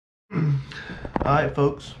Alright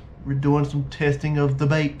folks, we're doing some testing of the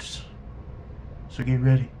baits. So get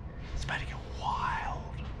ready. It's about to get wild.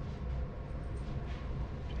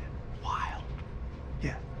 Wild.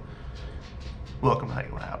 Yeah. Welcome to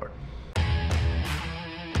Hangin With Howard.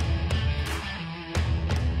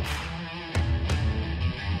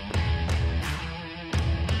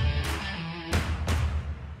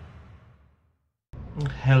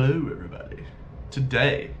 Hello everybody.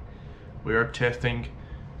 Today we are testing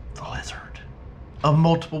the lizard of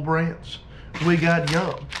multiple brands. We got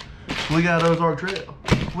Yum, we got Ozark Trail,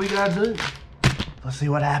 we got Zoom. Let's see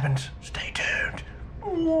what happens. Stay tuned.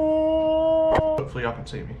 Hopefully y'all can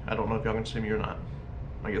see me. I don't know if y'all can see me or not.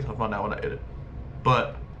 I guess I'll find out when I edit.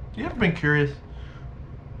 But you ever been curious?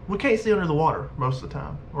 We can't see under the water most of the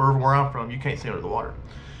time, or where I'm from, you can't see under the water.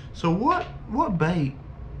 So what bait?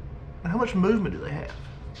 How much movement do they have?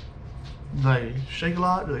 Do they shake a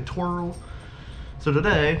lot? Do they twirl? So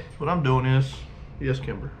today, what I'm doing is, yes,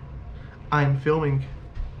 Kimber, I'm filming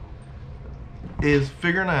is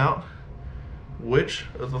figuring out which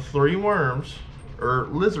of the three worms, or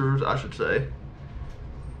lizards, I should say,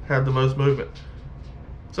 have the most movement.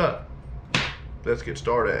 So, let's get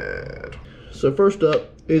started. So first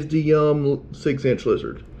up is the Yum 6-inch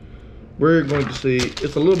lizard. We're going to see,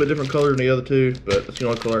 it's a little bit different color than the other two, but it's the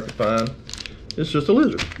only color I could find. It's just a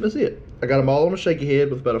lizard, that's it. I got them all on a shaky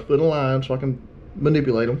head with about a foot of line so I can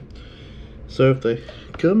manipulate them. So if they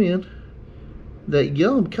come in, that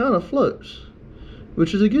Yum kind of floats,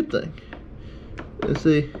 which is a good thing. Let's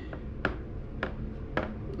see,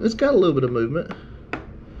 it's got a little bit of movement.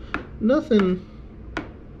 Nothing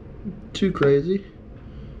too crazy.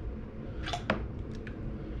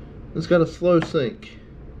 It's got a slow sink.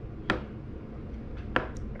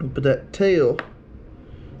 But that tail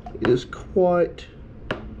is quite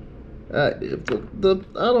active.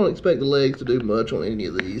 I don't expect the legs to do much on any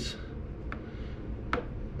of these.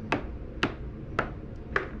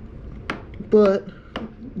 But,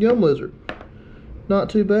 Yum lizard, not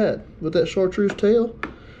too bad. With that chartreuse tail,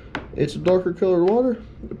 it's a darker colored water,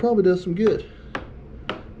 it probably does some good.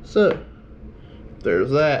 So,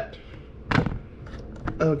 there's that.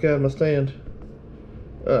 Oh god, my stand.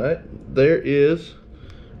 Alright, there is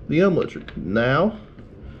the Yum lizard. Now,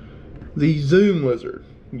 the Zoom lizard.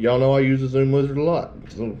 Y'all know I use the Zoom lizard a lot,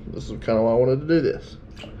 so this is kind of why I wanted to do this.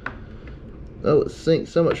 Oh, it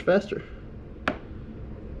sinks so much faster.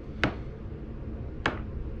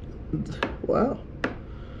 Wow.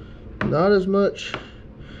 Not as much.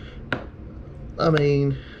 I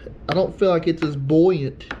mean, I don't feel like it's as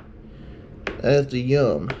buoyant as the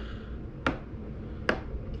Yum.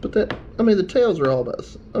 But that, I mean, the tails are all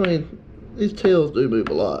about, I mean, these tails do move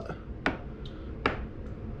a lot.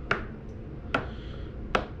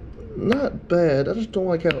 Not bad. I just don't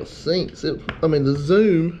like how it sinks. I mean,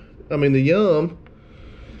 the Yum,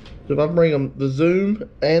 if I bring them, the Zoom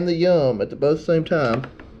and the Yum at the both same time.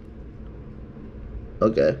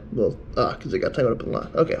 Okay, well, because it got tangled up in the line.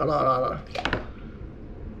 Okay, hold on.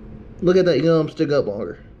 Look at that Yum stick up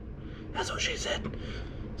longer. That's what she said.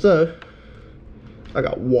 So, I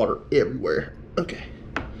got water everywhere. Okay.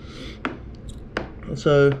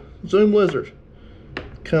 So, Zoom lizard,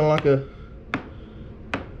 kind of like a,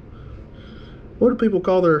 what do people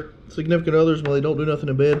call their significant others when they don't do nothing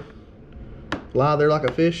in bed? Lie there like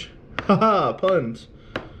a fish? Haha, puns.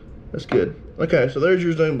 That's good. Okay, so there's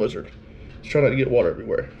your Zoom lizard. Let's try not to get water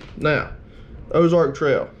everywhere. Now, Ozark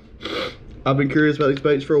Trail. I've been curious about these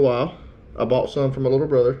baits for a while. I bought some from my little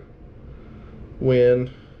brother when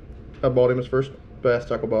I bought him his first bass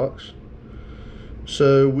tackle box.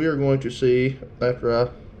 So we are going to see, after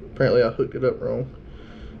apparently I hooked it up wrong.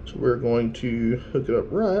 So we're going to hook it up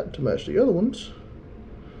right to match the other ones.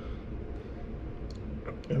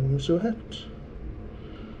 And we'll see what happens.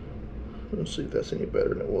 Let's see if that's any better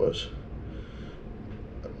than it was.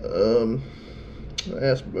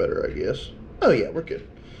 That's better, I guess. Oh yeah, we're good.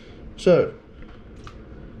 So,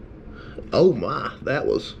 oh my, that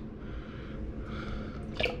was,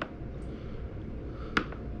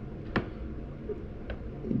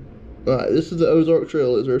 alright, this is the Ozark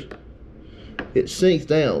Trail lizard. It sinks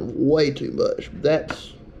down way too much.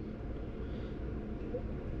 That's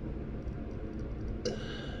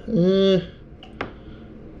looks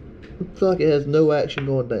like it has no action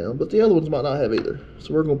going down, but the other ones might not have either.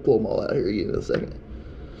 So we're gonna pull them all out here again in a second.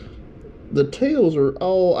 The tails are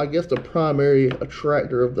all, I guess, the primary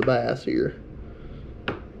attractor of the bass here.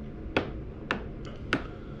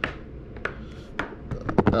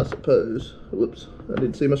 I suppose. Whoops, I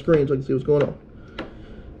didn't see my screen so I can see what's going on.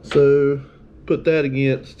 So put that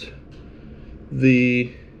against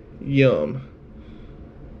the Yum.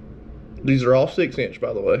 These are all 6-inch,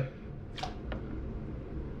 by the way.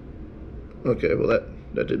 Okay, well that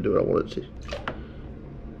didn't do what I wanted to.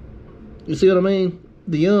 You see what I mean?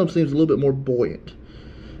 The Yum seems a little bit more buoyant.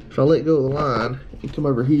 If I let go of the line and come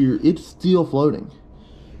over here, it's still floating.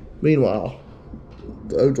 Meanwhile,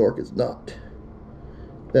 the Ozark is not.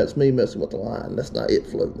 That's me messing with the line. That's not it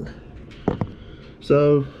floating.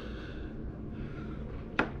 So,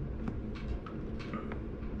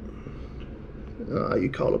 you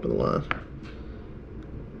caught up in the line.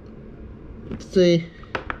 Let's see.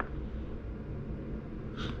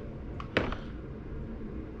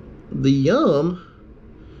 The Yum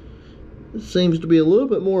seems to be a little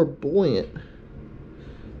bit more buoyant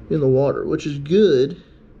in the water, which is good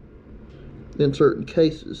in certain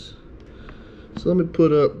cases. So let me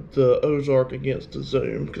put up the Ozark against the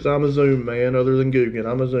Zoom, because I'm a Zoom man other than Guggen.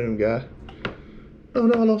 I'm a Zoom guy. Oh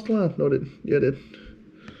no, I lost the line. No, I didn't. Yeah, I did.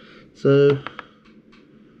 So,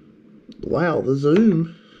 wow, the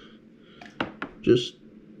Zoom just,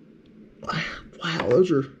 wow, those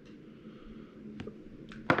are,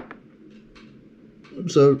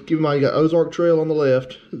 so keep in mind you got Ozark Trail on the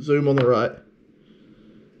left, Zoom on the right.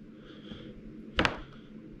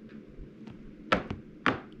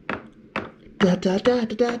 Da, da, da,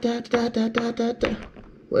 da, da, da, da, da, da, da.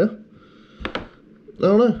 Well, I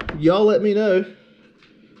don't know. Y'all let me know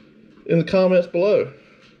in the comments below.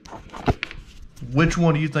 Which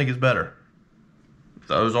one do you think is better?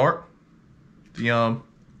 The Ozark, the Yum,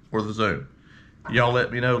 or the Zoom? Y'all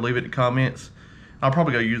let me know. Leave it in the comments. I'll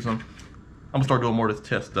probably go use them. I'm gonna start doing more of this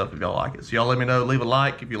test stuff if y'all like it. So y'all let me know. Leave a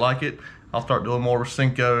like if you like it. I'll start doing more with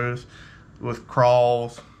Senkos, with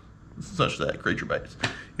crawls, such that, creature baits.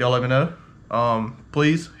 Y'all let me know.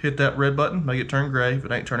 Please hit that red button, make it turn gray if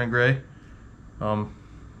it ain't turning gray. I don't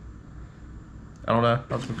know,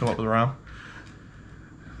 I'm just gonna come up with a rhyme.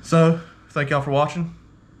 So, thank y'all for watching.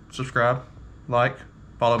 Subscribe, like,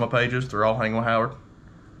 follow my pages. They're all Hangin' With Howard.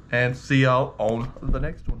 And see y'all on the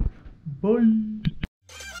next one. Bye.